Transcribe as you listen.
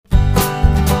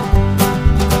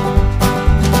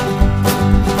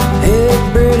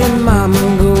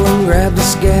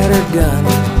gun.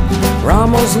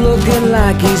 Ramos looking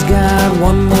like he's got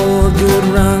one more good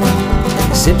run.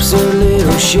 Sips a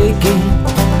little shaky,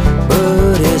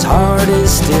 but his heart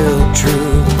is still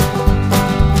true.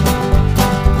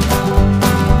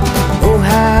 Oh,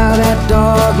 how that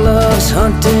dog loves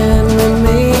hunting with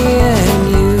me and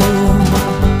you.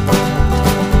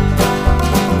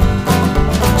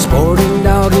 Sporting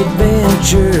Dog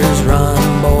Adventures,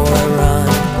 run, boy, run.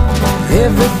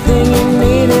 Everything you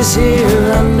need is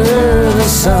here under the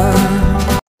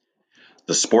sun.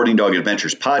 The Sporting Dog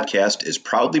Adventures podcast is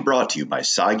proudly brought to you by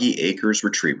Soggy Acres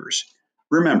Retrievers.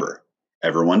 Remember,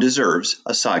 everyone deserves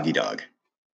a soggy dog.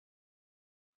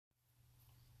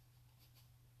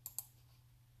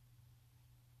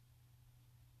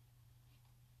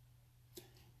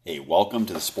 Hey, welcome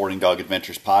to the Sporting Dog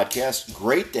Adventures podcast.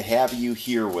 Great to have you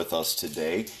here with us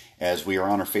today as we are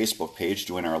on our Facebook page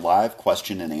doing our live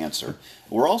question and answer.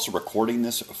 We're also recording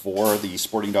this for the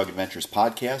Sporting Dog Adventures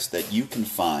podcast that you can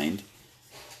find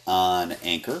on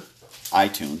Anchor,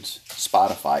 iTunes,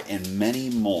 Spotify, and many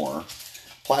more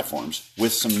platforms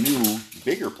with some new,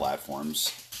 bigger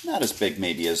platforms. Not as big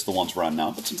maybe as the ones we're on now,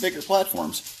 but some bigger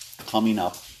platforms coming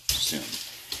up soon.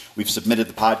 We've submitted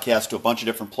the podcast to a bunch of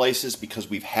different places because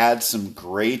we've had some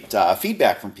great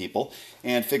feedback from people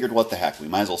and figured what the heck, we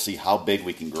might as well see how big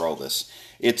we can grow this.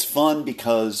 It's fun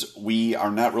because we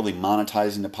are not really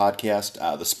monetizing the podcast.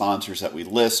 The sponsors that we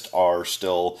list are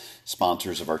still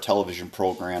sponsors of our television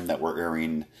program that we're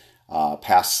airing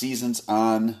past seasons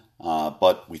on,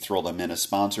 but we throw them in as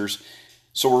sponsors.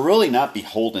 So we're really not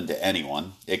beholden to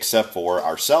anyone except for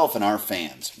ourselves and our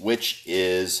fans, which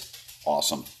is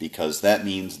awesome, because that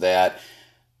means that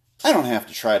I don't have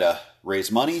to try to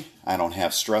raise money. I don't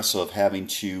have stress of having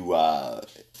to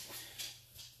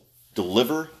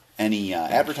deliver any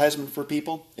advertisement for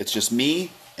people. It's just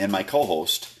me and my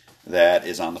co-host that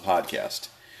is on the podcast.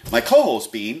 My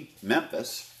co-host being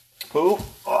Memphis, who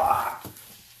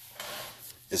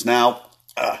is now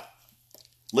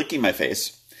licking my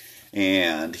face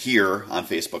and here on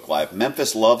Facebook Live.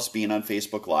 Memphis loves being on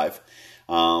Facebook Live.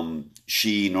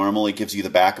 She normally gives you the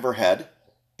back of her head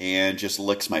and just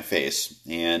licks my face.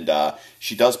 And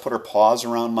she does put her paws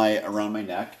around my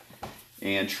neck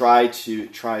and tries to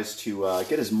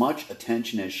get as much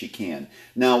attention as she can.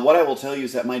 Now, what I will tell you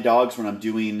is that my dogs, when I'm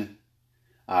doing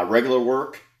regular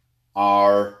work,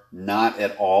 are not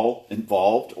at all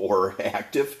involved or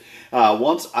active.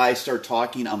 Once I start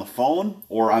talking on the phone,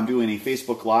 or I'm doing a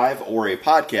Facebook Live or a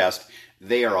podcast,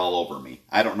 they are all over me.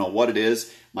 I don't know what it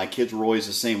is. My kids were always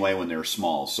the same way when they were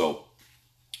small. So,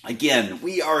 again,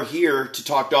 we are here to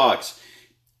talk dogs.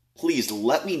 Please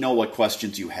let me know what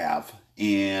questions you have,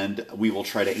 and we will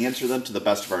try to answer them to the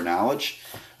best of our knowledge.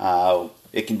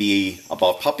 It can be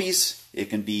about puppies. It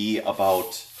can be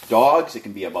about dogs. It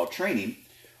can be about training.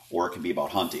 Or it can be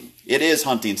about hunting. It is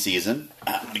hunting season.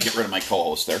 I'm going to get rid of my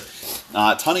co-host there.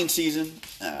 It's hunting season.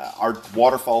 Our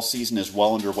waterfowl season is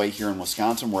well underway here in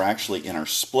Wisconsin. We're actually in our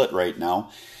split right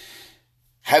now.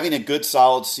 Having a good,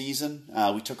 solid season.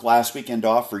 We took last weekend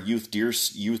off for youth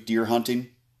deer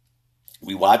hunting.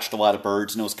 We watched a lot of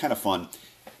birds, and it was kind of fun.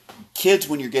 Kids,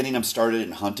 when you're getting them started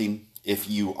in hunting, if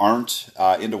you aren't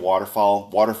into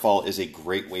waterfowl is a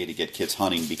great way to get kids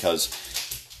hunting because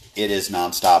it is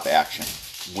nonstop action.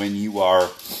 When you are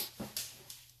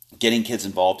getting kids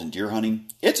involved in deer hunting,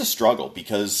 it's a struggle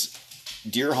because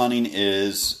deer hunting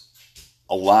is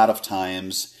a lot of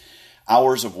times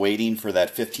hours of waiting for that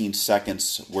 15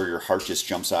 seconds where your heart just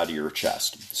jumps out of your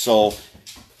chest. So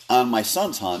on my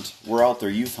son's hunt, we're out there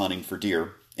youth hunting for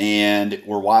deer, and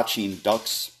we're watching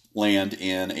ducks land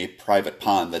in a private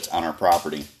pond that's on our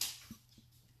property.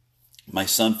 My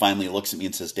son finally looks at me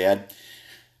and says, "Dad,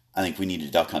 I think we need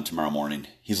to duck hunt tomorrow morning."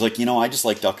 He's like, I just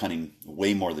like duck hunting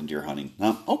way more than deer hunting.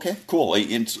 Okay, cool.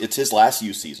 It's his last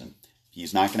youth season.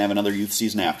 He's not going to have another youth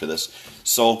season after this.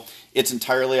 So it's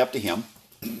entirely up to him.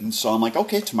 So I'm like,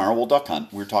 okay, tomorrow we'll duck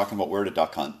hunt. We were talking about where to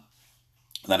duck hunt.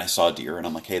 Then I saw a deer, and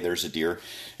I'm like, hey, there's a deer.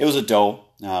 It was a doe.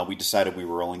 We decided we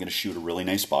were only going to shoot a really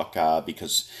nice buck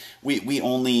because we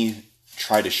only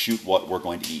try to shoot what we're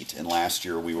going to eat. And last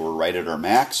year we were right at our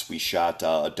max. We shot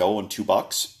a doe and 2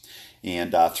 bucks.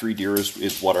 And 3 deer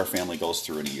is what our family goes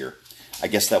through in a year. I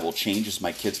guess that will change as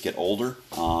my kids get older.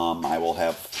 I will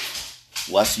have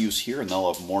less use here, and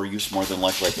they'll have more use more than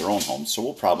likely at their own homes. So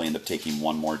we'll probably end up taking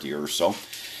 1 more deer or so.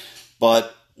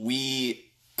 But we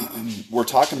were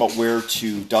talking about where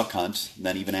to duck hunt, and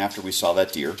then even after we saw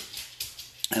that deer.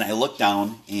 And I looked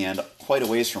down, and quite a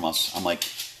ways from us, I'm like,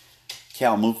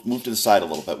 Cal, move to the side a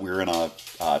little bit. We were in a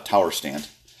tower stand.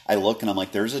 I look and I'm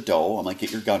like, there's a doe. I'm like,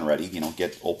 get your gun ready. Get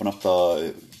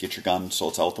your gun so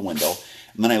it's out the window.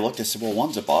 And then I looked, I said, well,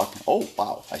 one's a buck. Oh,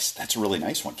 wow, that's a really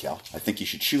nice one, Cal. I think you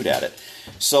should shoot at it.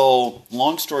 So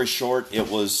long story short, it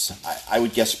was, I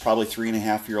would guess, probably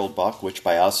 3.5-year-old buck, which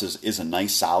by us is a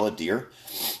nice solid deer.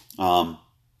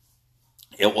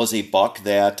 It was a buck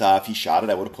that if he shot it,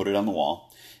 I would have put it on the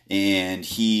wall. And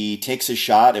he takes his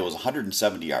shot. It was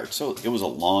 170 yards. So it was a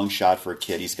long shot for a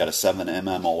kid. He's got a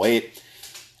 7mm 08.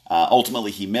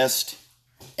 Ultimately, he missed.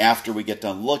 After we get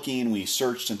done looking, we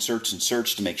searched and searched and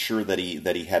searched to make sure that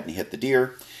he hadn't hit the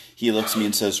deer. He looks at me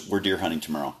and says, we're deer hunting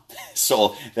tomorrow.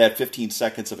 So that 15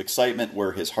 seconds of excitement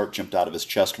where his heart jumped out of his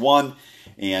chest won.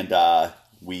 And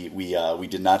we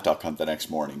did not duck hunt the next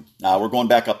morning. We're going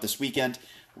back up this weekend.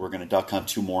 We're going to duck hunt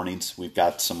 2 mornings. We've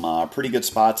got some pretty good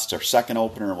spots. It's our second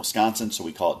opener in Wisconsin, so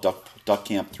we call it Duck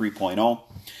Camp 3.0.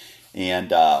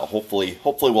 And hopefully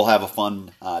we'll have a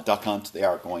fun duck hunt. They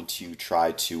are going to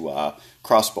try to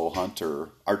crossbow hunt or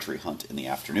archery hunt in the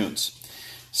afternoons.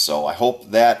 So I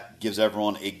hope that gives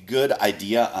everyone a good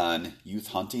idea on youth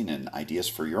hunting and ideas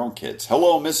for your own kids.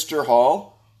 Hello, Mr.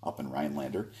 Hall, up in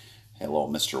Rhinelander. Hello,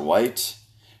 Mr. White.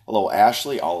 Hello,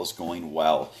 Ashley. All is going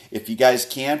well. If you guys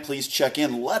can, please check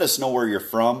in. Let us know where you're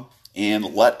from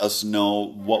and let us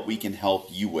know what we can help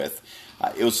you with.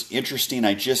 It was interesting.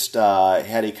 I just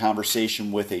had a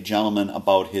conversation with a gentleman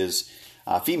about his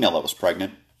female that was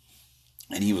pregnant,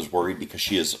 and he was worried because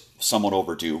she is somewhat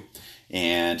overdue,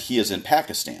 and he is in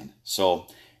Pakistan. So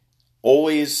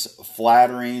always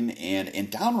flattering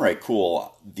and downright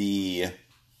cool the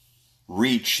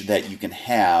reach that you can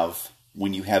have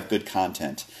when you have good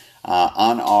content.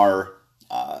 On our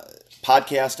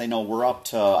podcast, I know we're up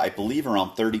to, I believe,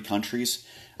 around 30 countries.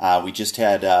 We just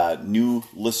had new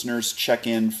listeners check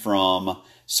in from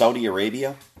Saudi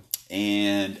Arabia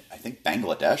and I think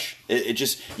Bangladesh. It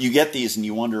just, you get these and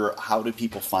you wonder, how do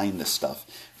people find this stuff?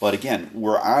 But again,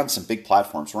 we're on some big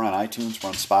platforms. We're on iTunes, we're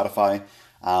on Spotify.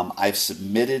 I've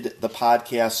submitted the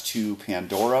podcast to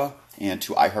Pandora and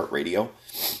to iHeartRadio.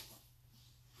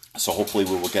 So hopefully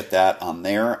we will get that on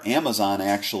there. Amazon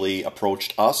actually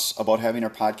approached us about having our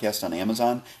podcast on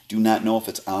Amazon. Do not know if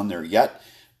it's on there yet,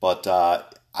 but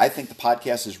I think the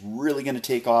podcast is really going to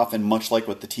take off, and much like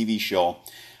with the TV show,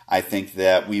 I think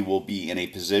that we will be in a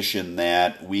position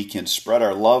that we can spread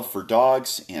our love for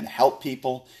dogs and help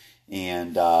people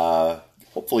and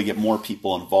hopefully get more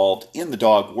people involved in the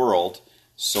dog world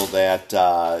so that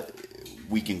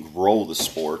we can grow the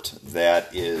sport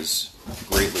that is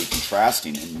greatly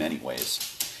contrasting in many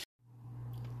ways.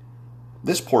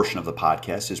 This portion of the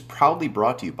podcast is proudly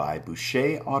brought to you by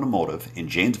Boucher Automotive in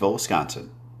Janesville,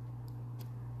 Wisconsin.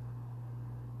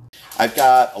 I've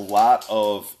got a lot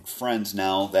of friends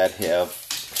now that have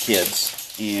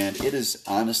kids, and it is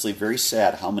honestly very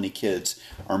sad how many kids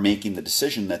are making the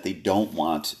decision that they don't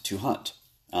want to hunt.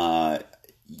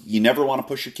 You never want to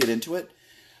push your kid into it.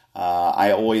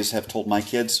 I always have told my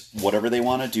kids, whatever they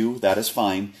want to do, that is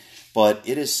fine. But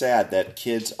it is sad that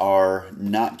kids are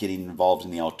not getting involved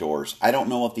in the outdoors. I don't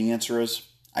know what the answer is.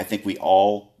 I think we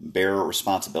all bear a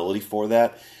responsibility for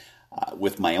that.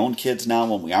 With my own kids now,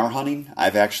 when we are hunting,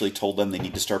 I've actually told them they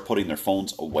need to start putting their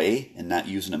phones away and not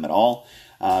using them at all,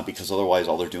 because otherwise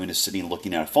all they're doing is sitting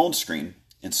looking at a phone screen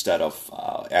instead of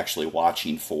actually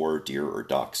watching for deer or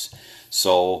ducks.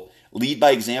 So lead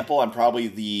by example. I'm probably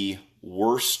the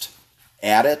worst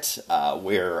at it,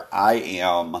 where I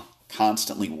am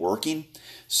constantly working.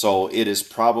 So it is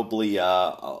probably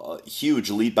a huge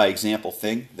lead by example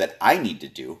thing that I need to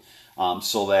do,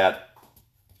 so that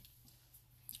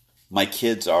my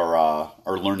kids are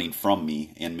learning from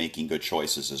me and making good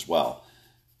choices as well.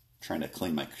 I'm trying to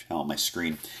clean my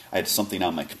screen. I had something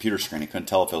on my computer screen. I couldn't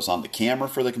tell if it was on the camera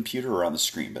for the computer or on the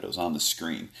screen, but it was on the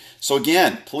screen. So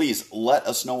again, please let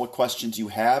us know what questions you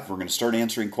have. We're going to start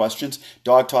answering questions.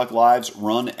 Dog Talk Lives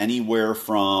run anywhere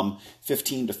from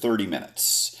 15 to 30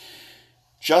 minutes.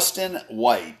 Justin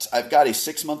White, I've got a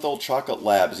 6-month-old chocolate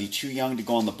lab. Is he too young to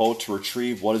go on the boat to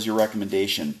retrieve? What is your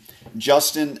recommendation?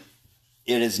 Justin,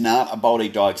 it is not about a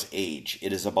dog's age.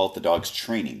 It is about the dog's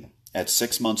training. At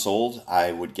 6 months old,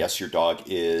 I would guess your dog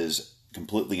is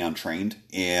completely untrained.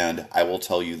 And I will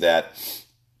tell you that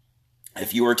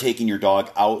if you are taking your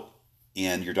dog out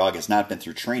and your dog has not been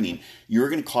through training, you're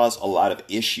going to cause a lot of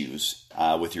issues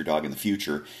with your dog in the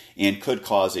future, and could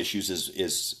cause issues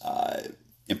as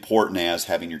important as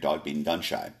having your dog being gun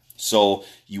shy. So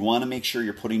you want to make sure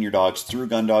you're putting your dogs through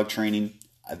gun dog training.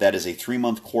 That is a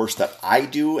 3-month course that I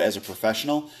do as a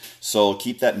professional, so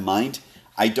keep that in mind.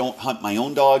 I don't hunt my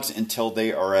own dogs until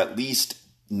they are at least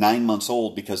 9 months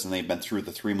old, because then they've been through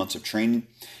the 3 months of training.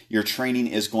 Your training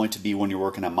is going to be when you're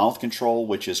working on mouth control,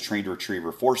 which is trained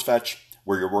retriever force fetch,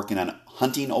 where you're working on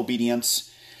hunting obedience,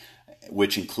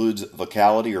 which includes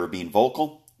vocality or being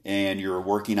vocal, and you're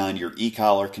working on your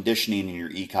e-collar conditioning and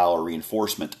your e-collar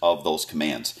reinforcement of those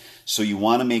commands. So you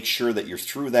want to make sure that you're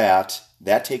through that.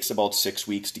 That takes about 6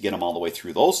 weeks to get them all the way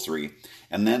through those 3,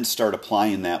 and then start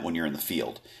applying that when you're in the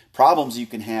field. Problems you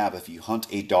can have if you hunt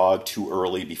a dog too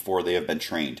early before they have been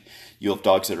trained. You'll have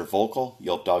dogs that are vocal,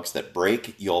 you'll have dogs that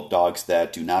break, you'll have dogs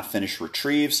that do not finish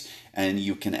retrieves, and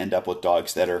you can end up with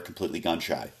dogs that are completely gun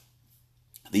shy.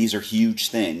 These are huge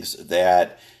things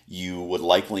that you would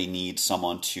likely need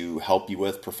someone to help you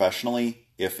with professionally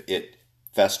if it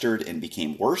festered and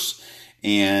became worse.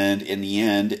 And in the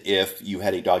end, if you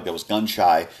had a dog that was gun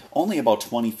shy, only about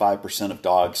 25% of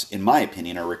dogs, in my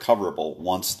opinion, are recoverable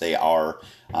once they are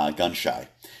gun shy.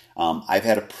 I've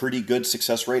had a pretty good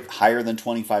success rate, higher than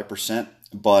 25%,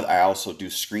 but I also do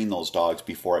screen those dogs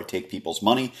before I take people's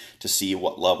money to see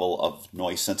what level of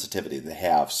noise sensitivity they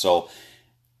have. So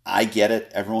I get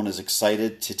it. Everyone is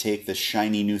excited to take this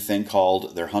shiny new thing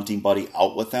called their hunting buddy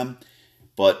out with them.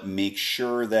 But make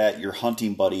sure that your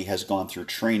hunting buddy has gone through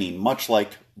training, much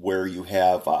like where you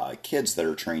have kids that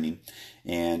are training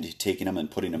and taking them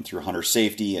and putting them through hunter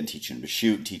safety and teaching them to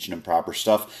shoot and teaching them proper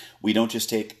stuff. We don't just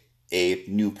take a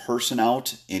new person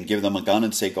out and give them a gun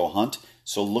and say, go hunt.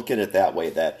 So look at it that way,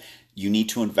 that you need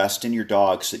to invest in your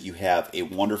dog so that you have a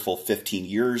wonderful 15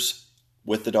 years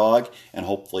with the dog and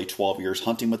hopefully 12 years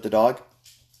hunting with the dog.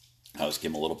 I always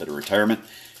give them a little bit of retirement.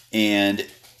 And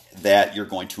that you're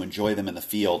going to enjoy them in the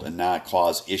field and not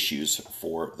cause issues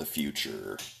for the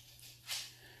future.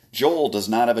 Joel does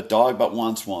not have a dog but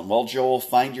wants one. Well, Joel,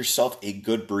 find yourself a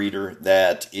good breeder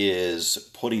that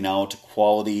is putting out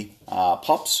quality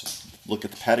pups. Look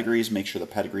at the pedigrees. Make sure the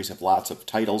pedigrees have lots of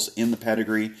titles in the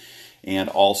pedigree. And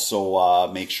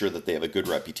also make sure that they have a good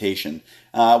reputation.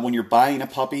 When you're buying a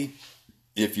puppy,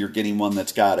 if you're getting one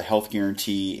that's got a health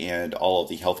guarantee and all of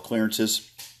the health clearances,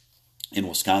 in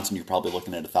Wisconsin, you're probably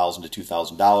looking at $1,000 to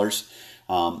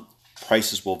 $2,000.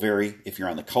 Prices will vary. If you're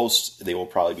on the coast, they will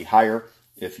probably be higher.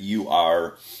 If you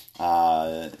are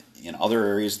in other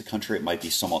areas of the country, it might be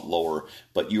somewhat lower.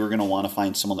 But you are going to want to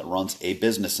find someone that runs a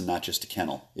business and not just a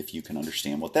kennel, if you can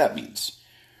understand what that means.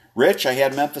 Rich, I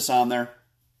had Memphis on there.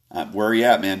 Where are you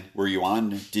at, man? Were you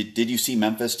on? Did you see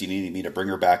Memphis? Do you need me to bring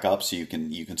her back up so you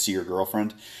can see your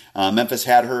girlfriend? Memphis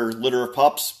had her litter of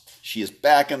pups. She is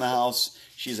back in the house.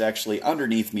 She's actually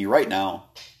underneath me right now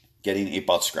getting a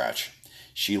butt scratch.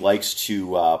 She likes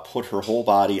to put her whole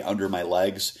body under my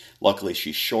legs. Luckily,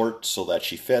 she's short so that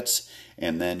she fits,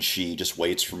 and then she just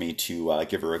waits for me to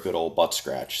give her a good old butt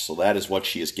scratch. So that is what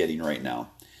she is getting right now.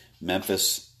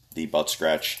 Memphis, the butt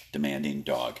scratch demanding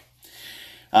dog.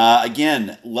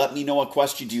 Again, let me know what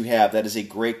questions you have. That is a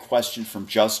great question from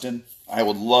Justin. I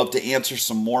would love to answer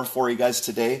some more for you guys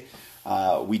today.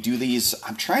 We do these.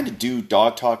 I'm trying to do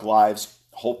Dog Talk Lives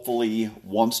hopefully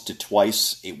once to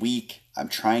twice a week. I'm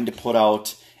trying to put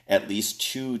out at least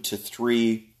 2 to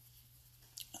 3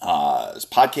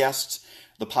 podcasts.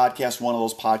 The podcast, one of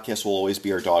those podcasts will always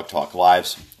be our Dog Talk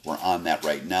Lives. We're on that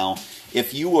right now.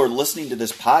 If you are listening to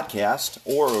this podcast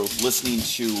or listening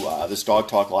to this Dog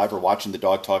Talk Live or watching the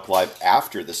Dog Talk Live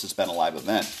after this has been a live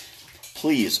event,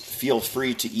 please feel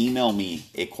free to email me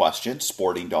a question,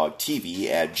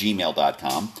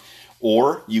 sportingdogtv@gmail.com,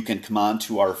 or you can come on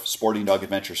to our Sporting Dog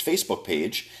Adventures Facebook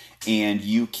page and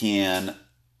you can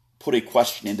put a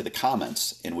question into the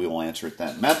comments and we will answer it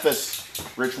then. Memphis,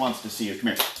 Rich wants to see you. Come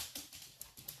here.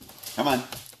 Come on.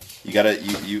 You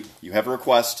have a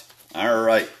request. All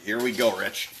right, here we go,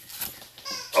 Rich.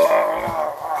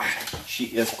 Oh, she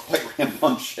is quite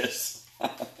rambunctious.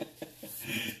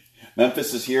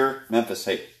 Memphis is here. Memphis,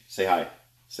 hey, say hi.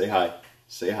 Say hi.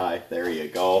 Say hi. There you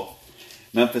go.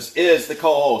 Memphis is the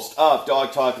co-host of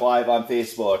Dog Talk Live on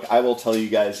Facebook. I will tell you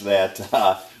guys that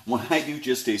when I do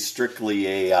just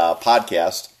strictly a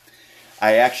podcast,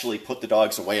 I actually put the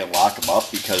dogs away and lock them up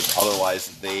because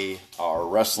otherwise they are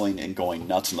wrestling and going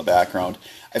nuts in the background.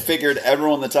 I figured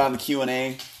everyone that's on the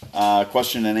Q&A,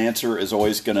 question and answer, is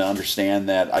always going to understand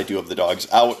that I do have the dogs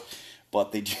out,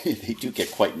 but they do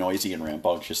get quite noisy and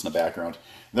rambunctious in the background.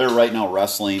 They're right now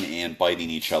wrestling and biting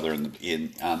each other on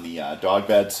the dog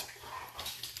beds.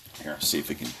 Here, see if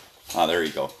we can... there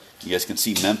you go. You guys can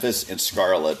see Memphis and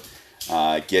Scarlet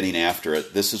getting after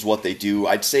it. This is what they do.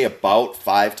 I'd say about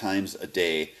 5 times a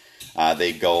day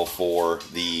they go for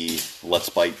the Let's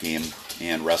Bite game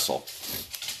and wrestle.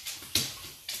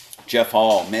 Jeff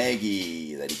Hall,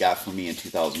 Maggie, that he got from me in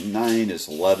 2009, is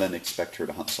 11. Expect her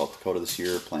to hunt South Dakota this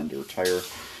year. Plan to retire.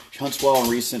 She hunts well in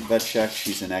recent vet checks.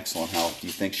 She's in excellent health. Do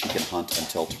you think she can hunt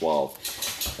until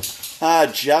 12?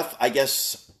 Jeff, I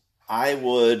guess I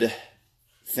would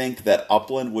think that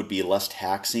upland would be less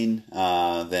taxing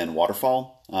than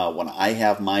waterfowl. When I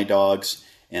have my dogs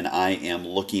and I am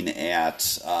looking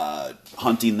at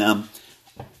hunting them,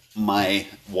 my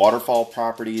waterfowl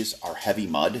properties are heavy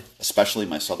mud, especially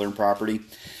my southern property.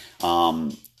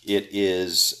 It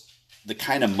is the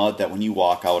kind of mud that when you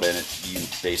walk out in it, you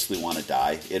basically want to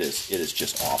die. It is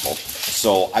just awful.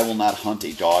 So I will not hunt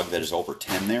a dog that is over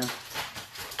 10 there.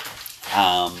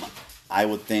 I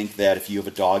would think that if you have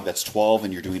a dog that's 12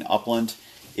 and you're doing upland,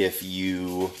 if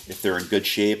they're in good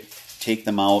shape, take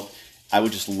them out. I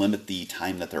would just limit the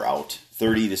time that they're out.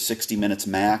 30 to 60 minutes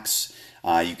max.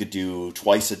 You could do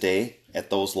twice a day at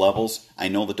those levels. I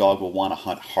know the dog will want to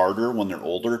hunt harder when they're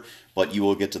older, but you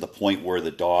will get to the point where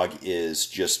the dog is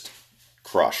just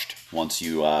crushed. Once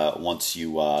you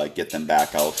get them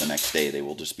back out the next day, they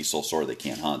will just be so sore they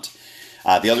can't hunt.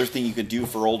 The other thing you can do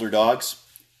for older dogs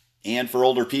and for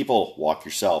older people, walk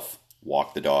yourself.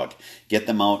 Walk the dog. Get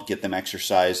them out, get them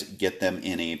exercise, get them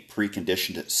in a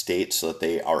preconditioned state so that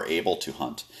they are able to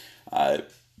hunt.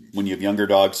 When you have younger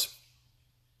dogs,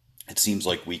 it seems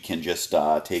like we can just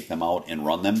take them out and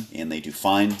run them, and they do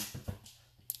fine.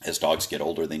 As dogs get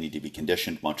older, they need to be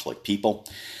conditioned, much like people.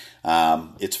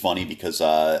 It's funny because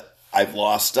I've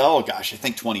lost, I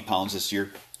think 20 pounds this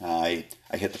year. I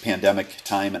hit the pandemic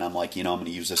time, and I'm like, I'm going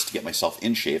to use this to get myself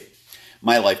in shape.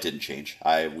 My life didn't change.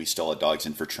 We still had dogs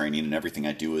in for training, and everything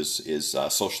I do is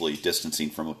socially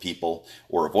distancing from people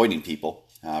or avoiding people,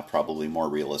 probably more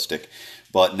realistic.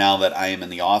 But now that I am in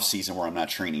the off season where I'm not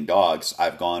training dogs,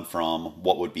 I've gone from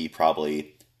what would be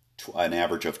probably an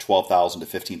average of 12,000 to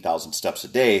 15,000 steps a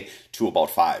day to about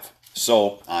 5.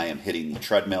 So I am hitting the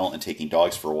treadmill and taking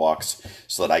dogs for walks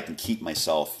so that I can keep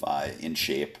myself in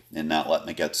shape and not let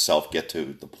myself get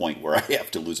to the point where I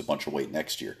have to lose a bunch of weight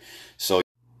next year. So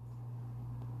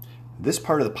this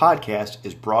part of the podcast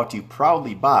is brought to you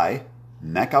proudly by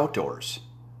Mech Outdoors.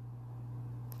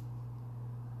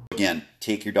 Again,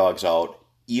 take your dogs out,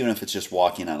 even if it's just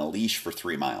walking on a leash for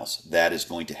 3 miles. That is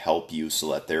going to help you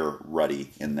so that they're ready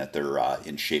and that they're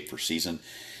in shape for season.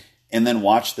 And then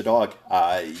watch the dog.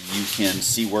 You can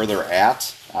see where they're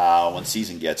at when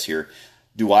season gets here.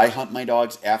 Do I hunt my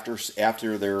dogs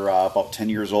after they're about 10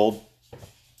 years old?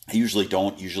 I usually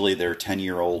don't. Usually their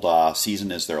 10-year-old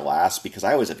season is their last because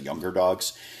I always have younger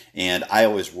dogs. And I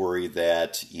always worry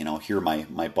that, here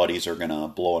my buddies are going to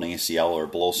blow an ACL or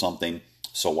blow something.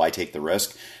 So why take the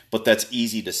risk? But that's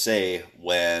easy to say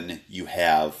when you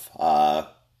have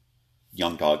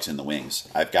young dogs in the wings.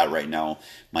 I've got right now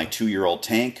my 2-year-old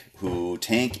Tank,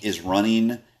 Tank is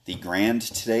running the Grand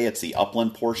today. It's the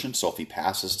upland portion. So if he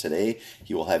passes today,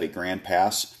 he will have a Grand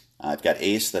pass. I've got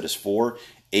Ace that is 4.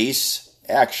 Ace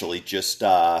actually just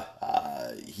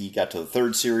he got to the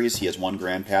 3rd series. He has 1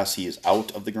 Grand pass. He is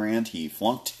out of the Grand. He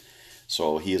flunked.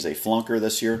 So he is a flunker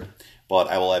this year. But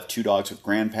I will have 2 dogs with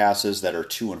Grand passes that are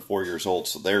 2 and 4 years old.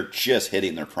 So they're just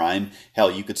hitting their prime.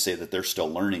 Hell, you could say that they're still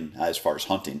learning as far as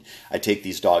hunting. I take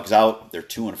these dogs out. They're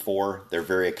 2 and 4. They're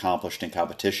very accomplished in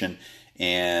competition.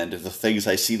 And the things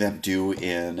I see them do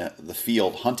in the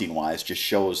field hunting-wise just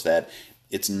shows that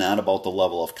it's not about the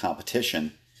level of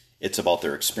competition. It's about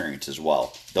their experience as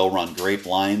well. They'll run great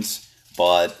blinds,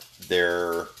 but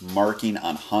their marking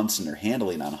on hunts and their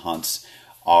handling on hunts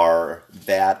are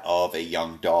that of a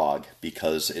young dog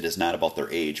because it is not about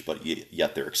their age, but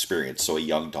yet their experience. So a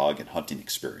young dog and hunting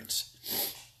experience.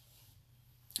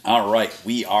 All right,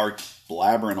 we are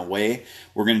blabbering away.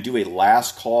 We're going to do a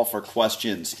last call for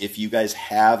questions. If you guys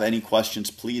have any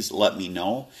questions, please let me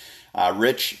know.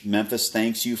 Rich, Memphis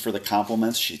thanks you for the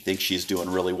compliments. She thinks she's doing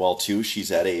really well too.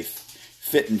 She's at a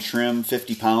fit and trim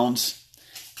 50 pounds.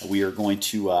 We are going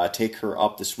to take her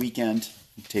up this weekend,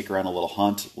 take her on a little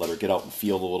hunt, let her get out in the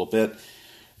field a little bit,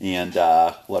 and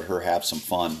let her have some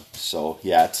fun. So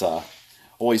yeah, it's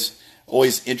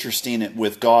always interesting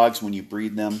with dogs when you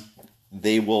breed them.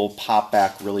 They will pop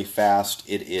back really fast.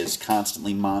 It is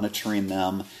constantly monitoring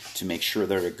them to make sure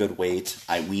they're at a good weight.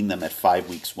 I wean them at 5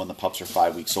 weeks when the pups are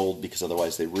 5 weeks old because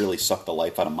otherwise they really suck the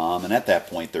life out of mom. And at that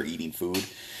point, they're eating food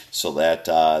so that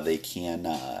they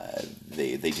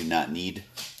do not need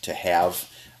to have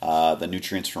the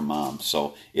nutrients from mom.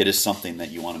 So it is something that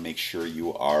you want to make sure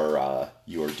you are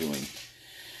doing.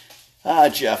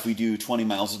 Jeff, we do 20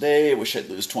 miles a day. I wish I'd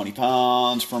lose 20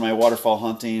 pounds for my waterfowl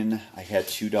hunting. I had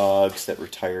 2 dogs that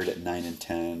retired at 9 and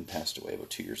 10, passed away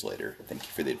about 2 years later. Thank you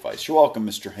for the advice. You're welcome,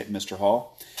 Mr.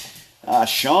 Hall.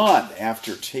 Sean,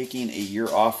 after taking a year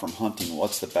off from hunting,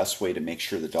 what's the best way to make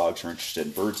sure the dogs are interested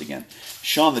in birds again?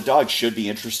 Sean, the dogs should be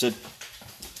interested.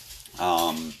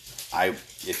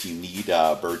 If you need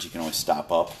birds, you can always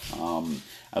stop up.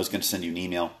 I was going to send you an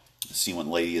email, see when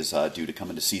Lady is due to come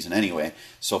into season anyway.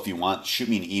 So if you want, shoot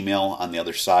me an email on the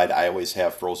other side. I always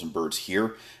have frozen birds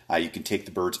here. You can take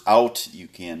the birds out. You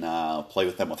can play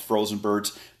with them with frozen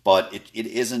birds. But it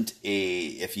isn't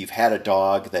if you've had a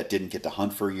dog that didn't get to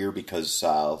hunt for a year because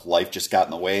life just got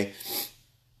in the way,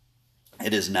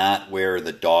 it is not where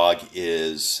the dog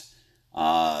is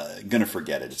going to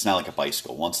forget it. It's not like a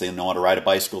bicycle. Once they know how to ride a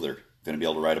bicycle, they're going to be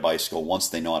able to ride a bicycle. Once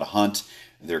they know how to hunt,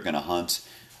 they're going to hunt.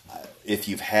 If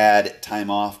you've had time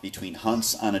off between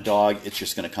hunts on a dog, it's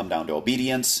just going to come down to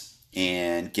obedience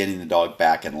and getting the dog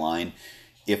back in line.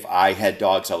 If I had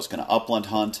dogs I was going to upland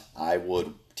hunt, I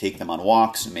would take them on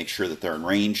walks and make sure that they're in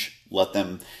range, let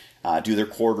them do their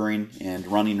quartering and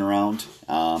running around.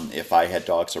 If I had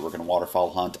dogs that were going to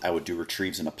waterfowl hunt, I would do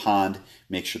retrieves in a pond,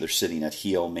 make sure they're sitting at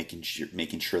heel, making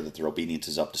sure that their obedience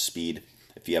is up to speed.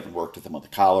 If you haven't worked with them with a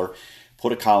collar,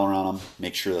 put a collar on them,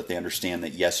 make sure that they understand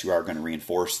that yes, you are going to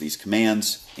reinforce these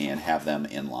commands and have them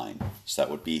in line. So that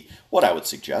would be what I would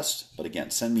suggest. But again,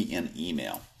 send me an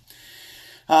email.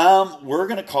 We're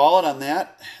going to call it on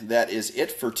that. That is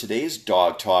it for today's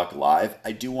Dog Talk Live.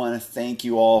 I do want to thank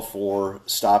you all for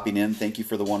stopping in. Thank you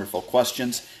for the wonderful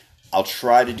questions. I'll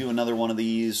try to do another one of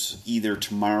these either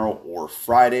tomorrow or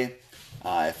Friday.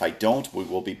 If I don't, we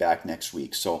will be back next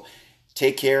week. So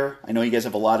take care. I know you guys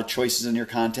have a lot of choices in your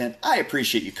content. I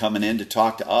appreciate you coming in to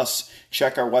talk to us.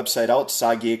 Check our website out,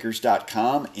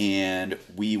 soggyacres.com, and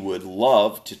we would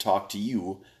love to talk to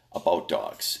you about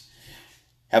dogs.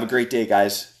 Have a great day,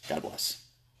 guys. God bless.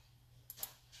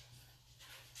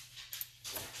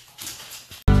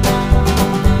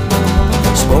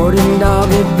 Sporting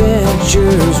dog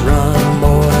adventures, run,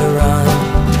 boy, run.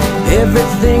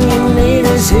 Everything you need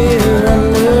is here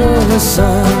under the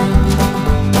sun.